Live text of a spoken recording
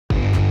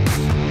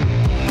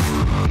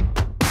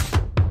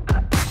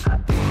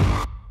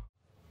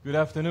Good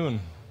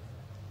afternoon.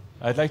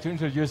 I'd like to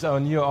introduce our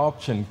new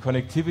option,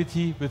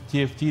 connectivity with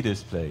TFT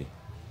display.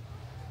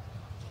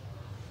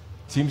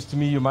 Seems to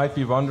me you might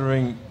be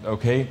wondering,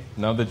 okay,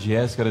 now the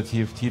GS got a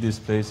TFT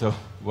display, so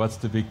what's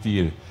the big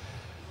deal?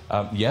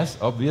 Yes,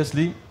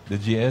 obviously, the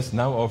GS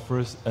now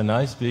offers a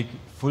nice big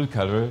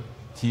full-color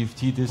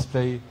TFT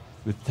display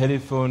with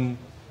telephone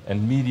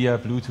and media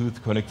Bluetooth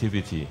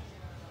connectivity.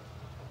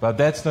 But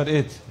that's not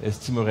it, as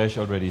Timoresh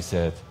already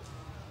said.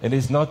 And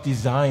it's not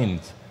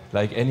designed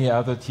like any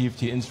other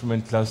TFT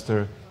instrument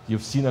cluster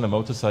you've seen on a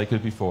motorcycle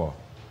before.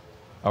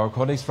 Our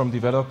colleagues from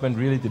development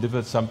really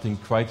delivered something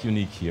quite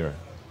unique here.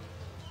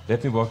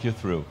 Let me walk you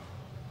through.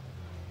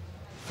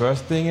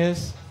 First thing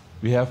is,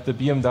 we have the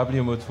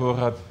BMW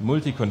Motorrad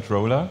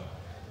multi-controller,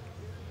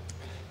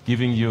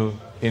 giving you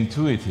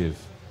intuitive,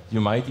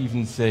 you might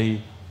even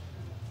say,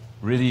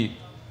 really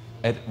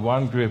at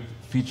one grip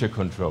feature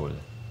control.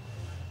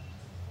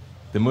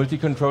 The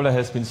multi-controller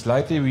has been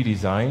slightly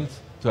redesigned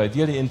to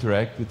ideally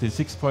interact with the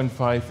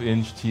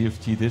 6.5-inch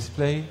TFT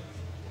display,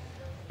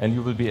 and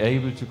you will be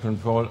able to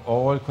control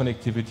all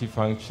connectivity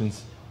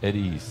functions at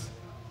ease.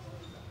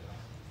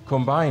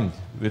 Combined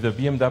with a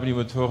BMW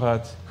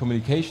Motorrad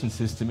communication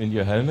system in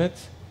your helmet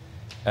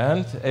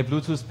and a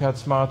Bluetooth paired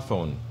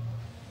smartphone,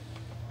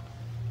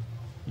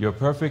 you're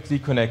perfectly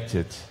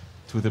connected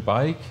to the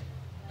bike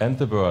and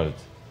the world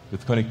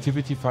with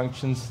connectivity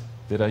functions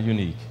that are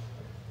unique.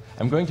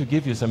 I'm going to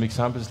give you some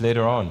examples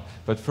later on,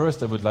 but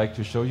first I would like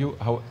to show you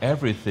how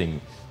everything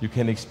you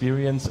can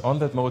experience on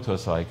that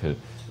motorcycle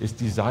is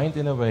designed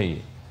in a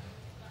way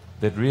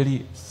that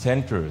really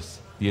centers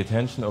the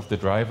attention of the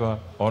driver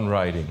on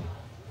riding.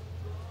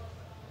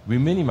 We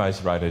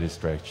minimize rider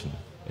distraction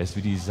as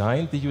we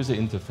designed the user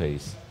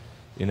interface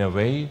in a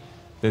way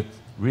that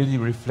really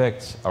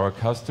reflects our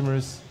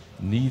customers'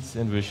 needs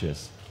and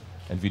wishes.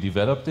 And we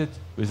developed it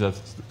with a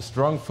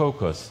strong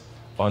focus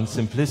on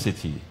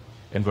simplicity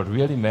and what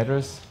really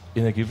matters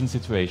in a given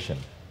situation.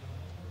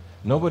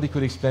 Nobody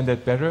could explain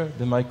that better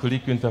than my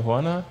colleague Günther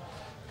Horner.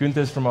 Günther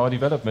is from our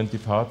development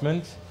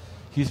department.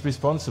 He's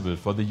responsible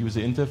for the user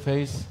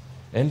interface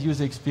and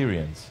user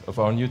experience of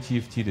our new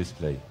TFT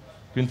display.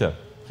 Günther,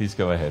 please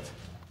go ahead.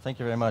 Thank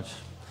you very much.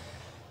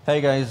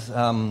 Hey guys,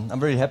 I'm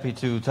very happy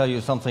to tell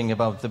you something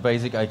about the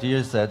basic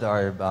ideas that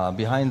are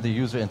behind the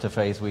user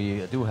interface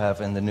we do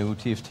have in the new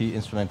TFT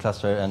instrument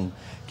cluster and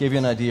give you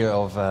an idea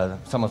of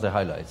some of the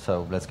highlights.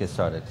 So let's get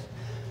started.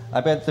 I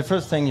bet the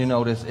first thing you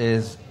notice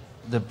is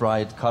the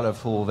bright,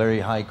 colorful, very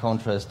high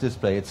contrast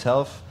display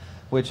itself,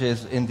 which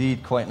is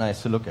indeed quite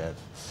nice to look at.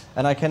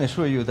 And I can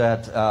assure you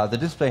that the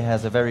display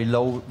has a very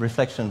low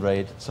reflection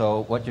rate,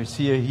 so what you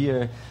see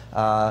here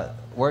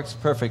works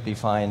perfectly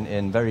fine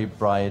in very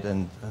bright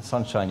and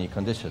sunshiny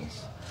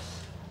conditions.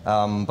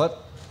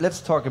 But let's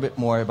talk a bit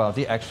more about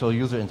the actual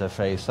user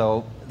interface.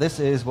 So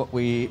this is what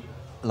we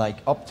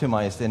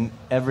optimized in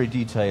every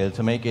detail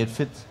to make it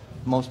fit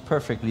most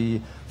perfectly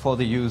for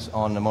the use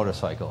on a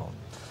motorcycle.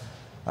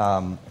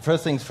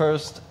 First things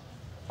first,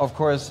 of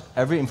course,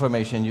 every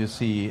information you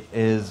see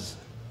is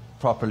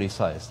properly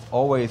sized,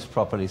 always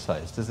properly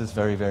sized. This is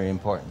very, very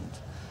important.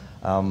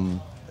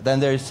 Then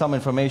there is some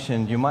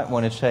information you might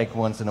want to check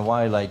once in a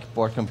while, like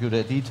board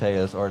computer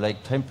details or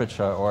like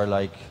temperature or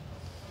like,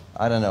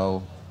 I don't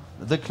know,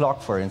 the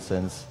clock, for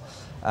instance.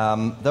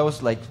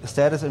 Those like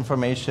status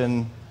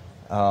information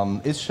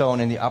is shown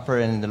in the upper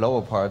and in the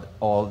lower part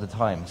all the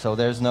time. So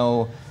there's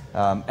no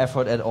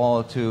effort at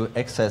all to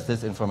access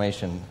this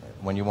information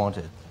when you want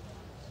it.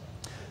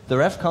 The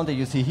ref counter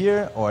you see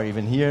here, or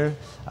even here,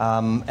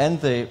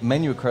 and the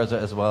menu cursor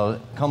as well,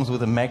 comes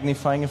with a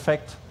magnifying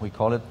effect. We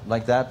call it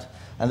like that.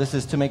 And this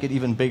is to make it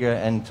even bigger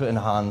and to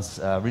enhance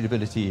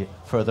readability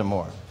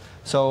furthermore.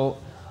 So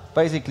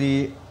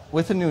basically,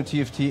 with the new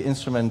TFT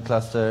instrument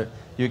cluster,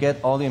 you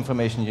get all the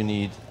information you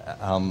need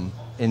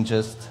in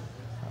just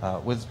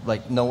with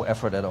like no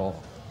effort at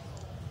all.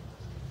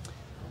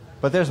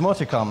 But there's more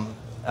to come,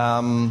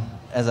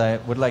 as I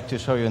would like to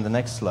show you in the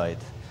next slide.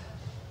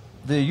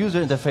 The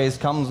user interface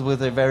comes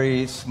with a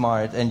very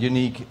smart and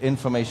unique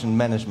information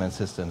management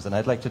systems, and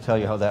I'd like to tell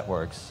you how that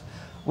works.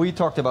 We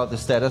talked about the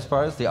status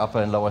bars, the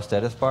upper and lower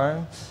status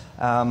bar,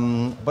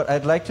 but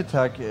I'd like to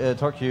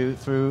talk you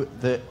through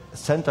the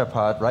center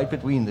part right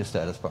between the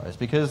status bars,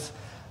 because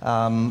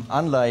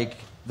unlike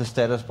the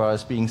status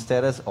bars being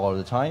status all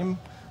the time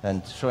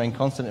and showing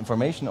constant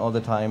information all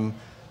the time,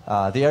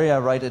 the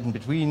area right in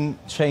between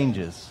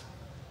changes,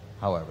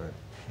 however.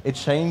 It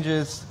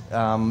changes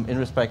in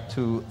respect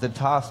to the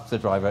task the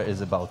driver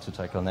is about to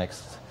tackle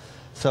next.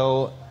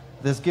 So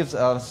this gives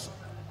us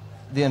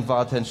the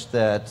advantage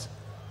that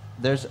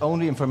there's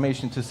only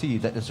information to see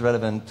that is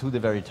relevant to the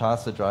very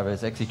task the driver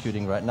is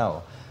executing right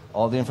now.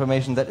 All the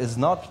information that is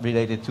not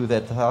related to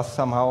that task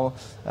somehow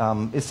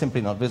is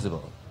simply not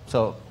visible.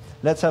 So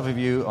let's have a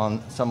view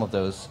on some of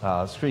those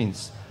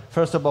screens.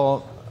 First of all,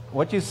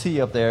 what you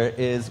see up there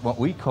is what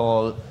we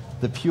call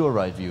the pure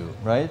ride view,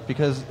 right?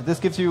 Because this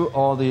gives you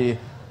all the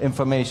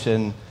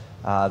information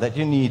that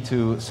you need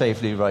to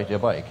safely ride your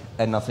bike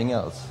and nothing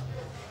else.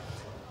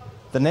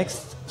 The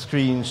next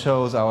screen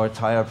shows our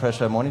tire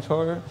pressure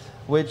monitor,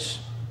 which,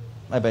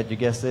 I bet you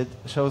guessed it,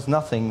 shows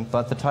nothing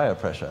but the tire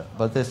pressure,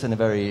 but this in a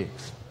very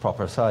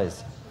proper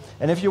size.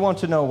 And if you want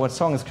to know what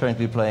song is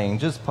currently playing,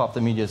 just pop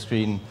the media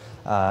screen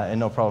and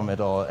no problem at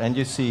all, and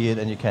you see it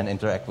and you can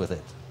interact with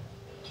it.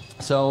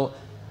 So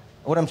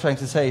what I'm trying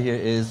to say here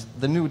is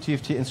the new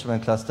TFT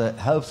instrument cluster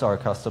helps our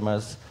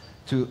customers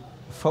to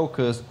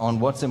focus on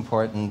what's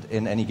important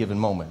in any given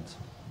moment.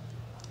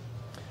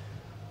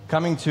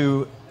 Coming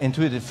to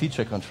intuitive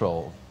feature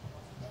control.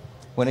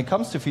 When it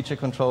comes to feature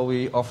control,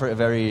 we offer a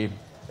very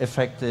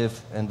effective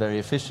and very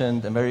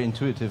efficient and very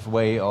intuitive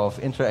way of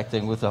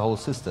interacting with the whole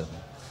system.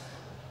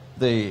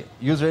 The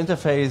user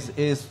interface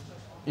is,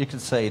 you could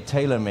say,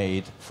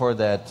 tailor-made for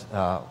that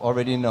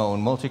already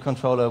known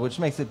multi-controller, which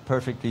makes it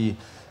perfectly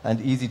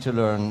and easy to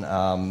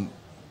learn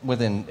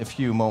within a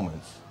few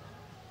moments.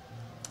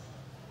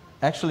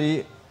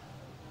 Actually,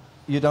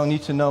 you don't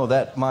need to know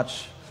that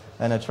much,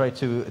 and I try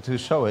to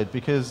show it,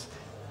 because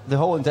the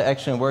whole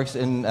interaction works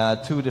in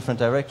two different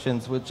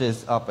directions, which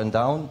is up and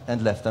down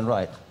and left and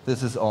right.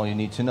 This is all you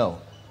need to know.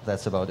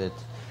 That's about it.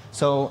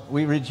 So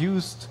we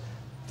reduced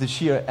the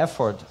sheer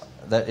effort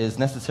that is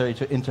necessary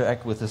to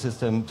interact with the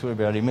system to a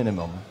very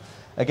minimum.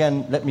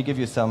 Again, let me give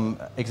you some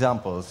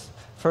examples.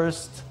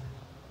 First,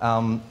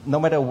 no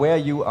matter where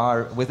you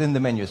are within the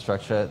menu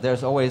structure,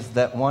 there's always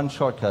that one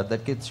shortcut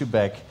that gets you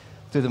back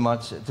to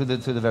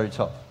the very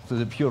top, to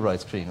the pure right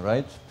screen,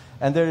 right?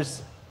 And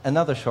there's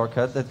another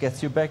shortcut that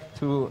gets you back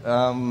to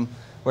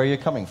where you're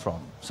coming from.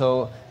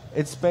 So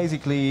it's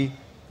basically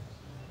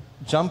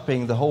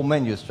jumping the whole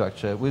menu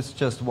structure with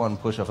just one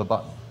push of a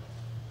button.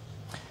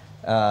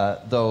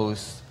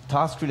 Those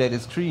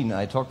task-related screens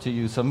I talked to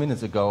you some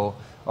minutes ago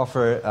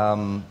offer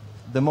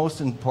the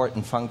most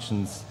important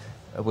functions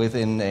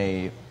within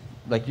a,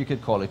 like you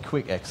could call it,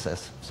 quick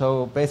access.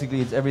 So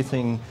basically it's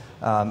everything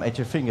at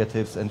your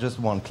fingertips and just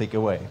one click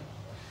away.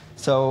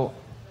 So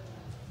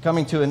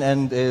coming to an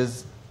end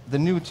is the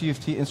new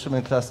TFT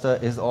instrument cluster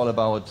is all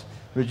about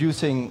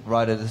reducing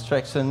rider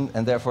distraction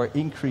and therefore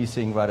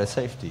increasing rider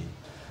safety.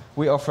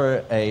 We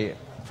offer a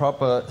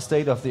proper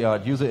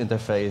state-of-the-art user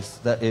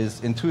interface that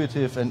is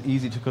intuitive and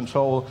easy to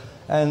control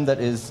and that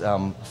is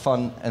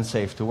fun and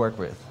safe to work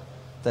with.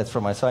 That's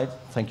from my side.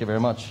 Thank you very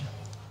much.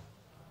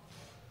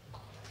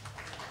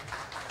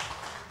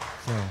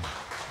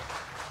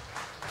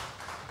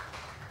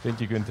 Thank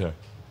you, Günther.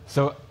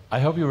 So I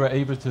hope you were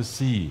able to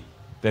see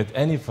that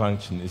any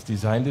function is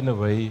designed in a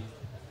way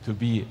to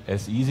be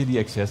as easily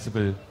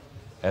accessible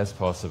as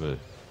possible.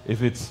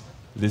 If it's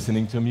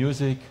listening to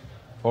music,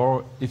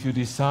 or if you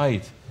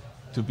decide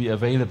to be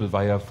available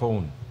via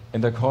phone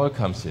and a call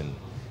comes in,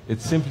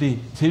 it's simply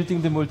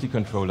tilting the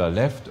multi-controller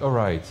left or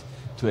right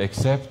to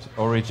accept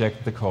or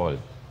reject the call.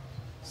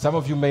 Some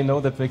of you may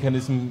know that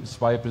mechanism: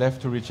 swipe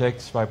left to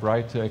reject, swipe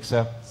right to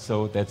accept,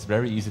 so that's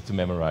very easy to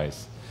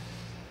memorize.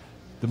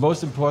 The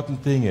most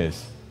important thing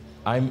is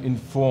I'm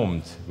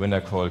informed when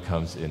a call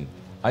comes in.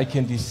 I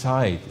can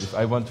decide if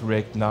I want to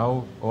react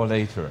now or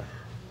later.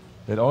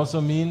 That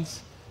also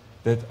means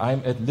that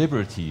I'm at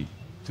liberty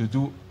to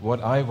do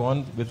what I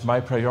want with my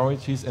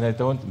priorities and I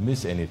don't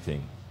miss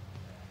anything.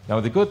 Now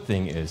the good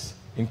thing is,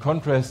 in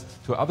contrast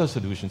to other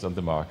solutions on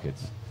the market,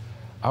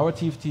 our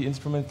TFT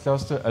instrument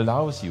cluster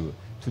allows you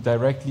to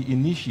directly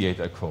initiate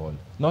a call,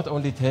 not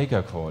only take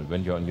a call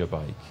when you're on your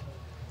bike.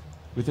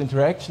 With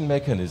interaction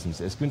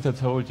mechanisms, as Günther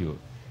told you,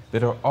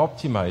 that are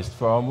optimized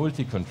for our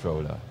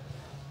multi-controller,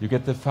 you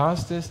get the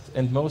fastest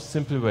and most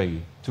simple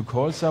way to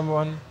call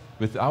someone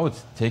without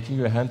taking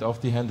your hand off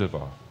the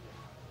handlebar.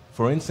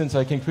 For instance,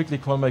 I can quickly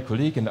call my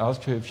colleague and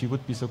ask her if she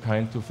would be so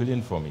kind to fill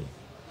in for me.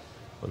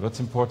 But what's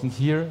important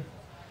here?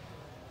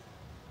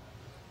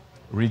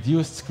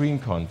 Reduced screen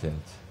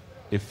content,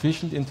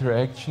 efficient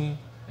interaction,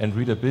 and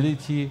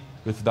readability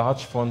with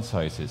large font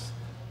sizes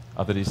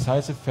are the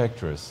decisive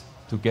factors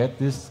to get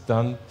this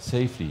done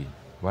safely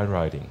while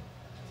riding.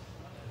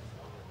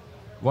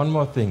 One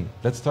more thing,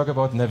 let's talk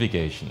about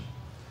navigation.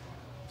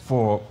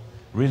 For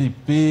really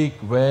big,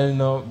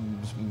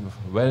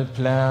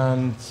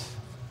 well-planned,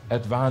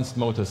 advanced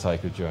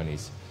motorcycle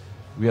journeys,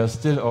 we are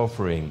still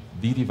offering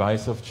the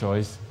device of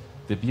choice,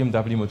 the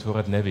BMW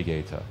Motorrad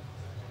Navigator.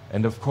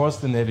 And of course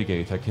the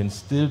Navigator can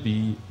still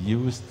be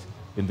used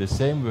in the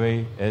same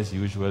way as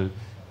usual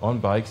on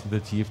bikes with the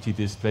TFT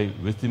display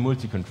with the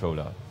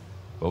multi-controller.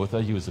 Both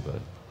are usable.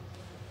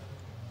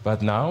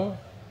 But now,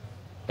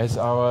 as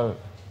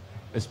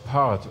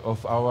part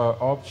of our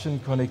option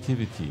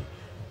connectivity,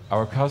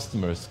 our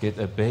customers get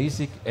a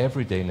basic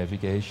everyday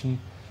navigation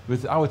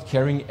without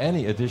carrying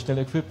any additional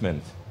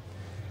equipment.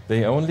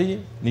 They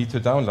only need to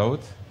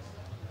download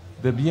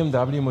the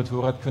BMW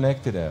Motorrad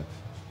Connected app.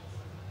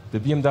 The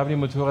BMW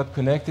Motorrad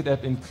Connected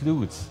app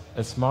includes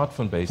a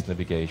smartphone-based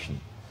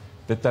navigation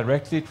that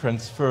directly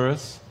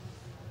transfers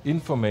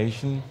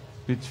information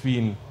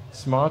between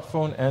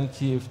smartphone and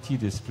TFT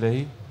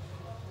display,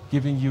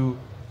 giving you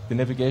the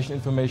navigation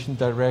information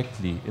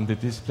directly in the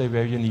display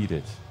where you need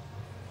it.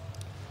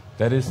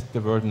 That is the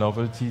word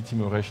novelty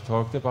Timo Resch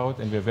talked about,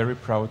 and we're very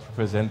proud to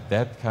present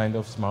that kind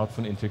of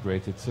smartphone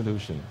integrated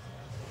solution.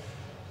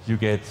 You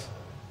get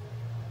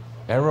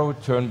arrow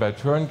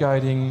turn-by-turn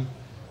guiding,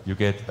 you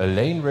get a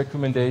lane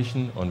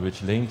recommendation on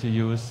which lane to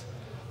use,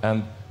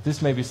 and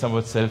this may be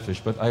somewhat selfish,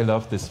 but I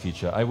love this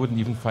feature. I wouldn't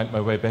even find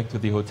my way back to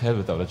the hotel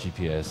without a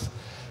GPS.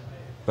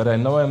 But I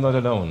know I'm not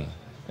alone,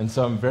 and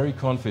so I'm very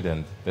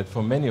confident that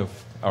for many of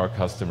our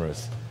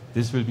customers,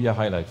 this will be a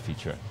highlight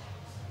feature.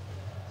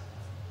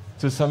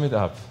 To sum it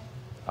up,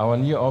 our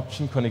new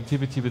option,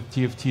 connectivity with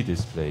TFT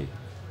display,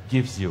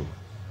 gives you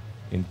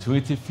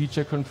intuitive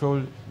feature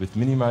control with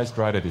minimized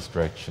rider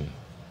distraction,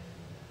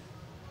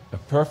 a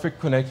perfect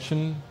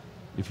connection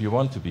if you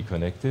want to be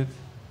connected,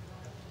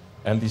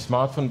 and the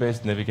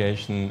smartphone-based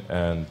navigation,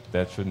 and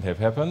that shouldn't have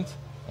happened,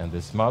 and the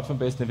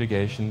smartphone-based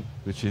navigation,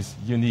 which is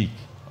unique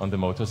on the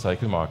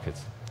motorcycle market.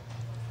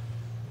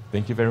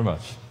 Thank you very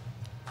much.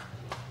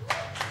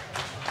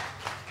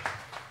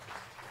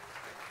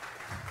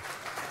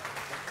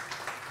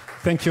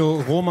 Thank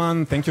you,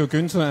 Roman, thank you,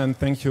 Günther, and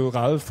thank you,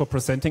 Ralf, for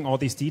presenting all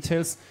these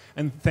details.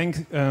 And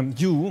thank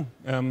you,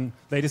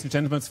 ladies and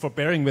gentlemen, for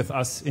bearing with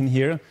us in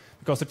here,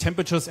 because the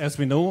temperatures, as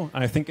we know,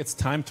 I think it's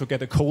time to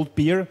get a cold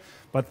beer,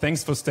 but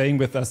thanks for staying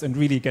with us and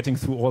really getting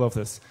through all of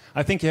this.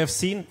 I think you have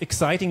seen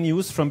exciting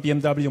news from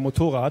BMW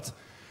Motorrad,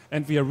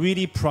 and we are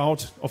really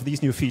proud of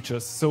these new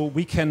features. So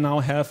we can now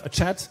have a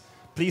chat.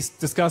 Please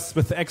discuss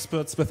with the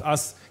experts, with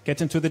us,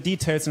 get into the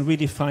details and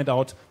really find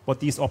out what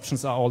these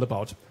options are all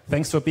about.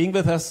 Thanks for being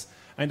with us,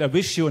 and I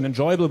wish you an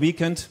enjoyable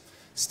weekend.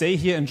 Stay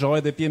here,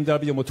 enjoy the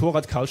BMW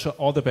Motorrad culture.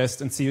 All the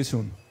best, and see you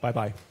soon.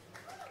 Bye-bye.